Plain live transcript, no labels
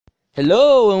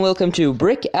Hello and welcome to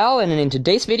Brick Allen, and in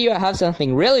today's video I have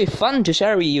something really fun to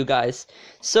share with you guys.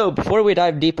 So before we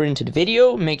dive deeper into the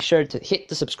video, make sure to hit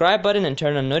the subscribe button and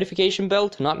turn on notification bell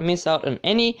to not miss out on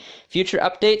any future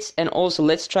updates, and also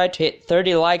let's try to hit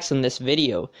 30 likes on this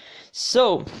video.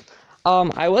 So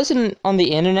I was on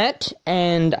the internet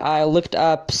and I looked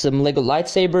up some Lego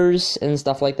lightsabers and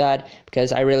stuff like that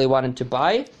because I really wanted to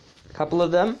buy a couple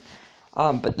of them.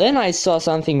 But then I saw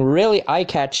something really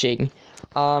eye-catching.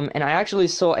 And I actually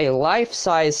saw a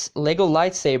life-size Lego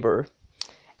lightsaber,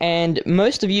 and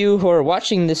most of you who are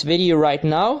watching this video right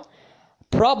now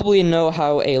probably know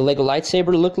how a Lego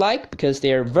lightsaber look like because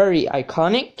they are very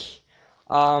iconic.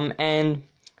 And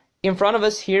in front of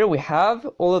us here we have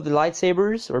all of the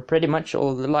lightsabers, or pretty much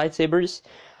all of the lightsabers.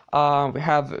 We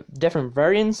have different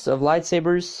variants of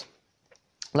lightsabers,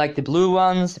 like the blue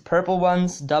ones, the purple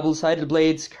ones, double-sided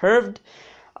blades, curved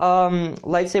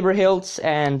lightsaber hilts,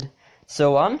 and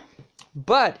so on.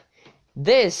 But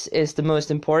this is the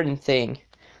most important thing.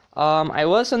 I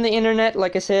was on the internet,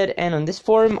 like I said, and on this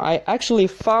forum I actually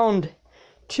found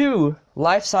two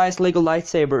life-size Lego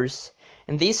lightsabers,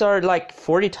 and these are like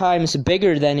 40 times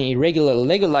bigger than a regular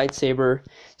Lego lightsaber.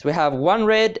 So we have one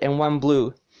red and one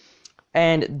blue,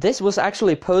 and this was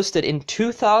actually posted in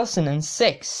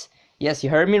 2006. Yes, you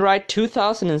heard me right,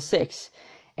 2006.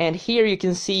 And here you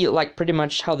can see like pretty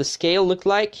much how the scale looked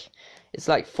like. It's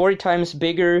like 40 times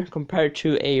bigger compared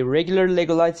to a regular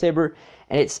Lego lightsaber,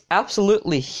 and it's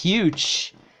absolutely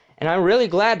huge. And I'm really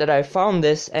glad that I found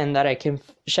this and that I can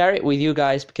share it with you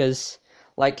guys, because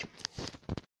like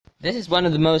this is one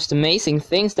of the most amazing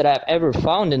things that I've ever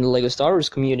found in the Lego Star Wars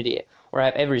community, or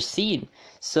I've ever seen.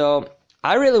 So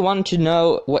I really want to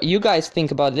know what you guys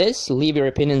think about this. Leave your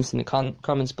opinions in the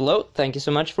comments below. Thank you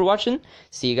so much for watching.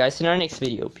 See you guys in our next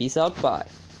video. Peace out. Bye.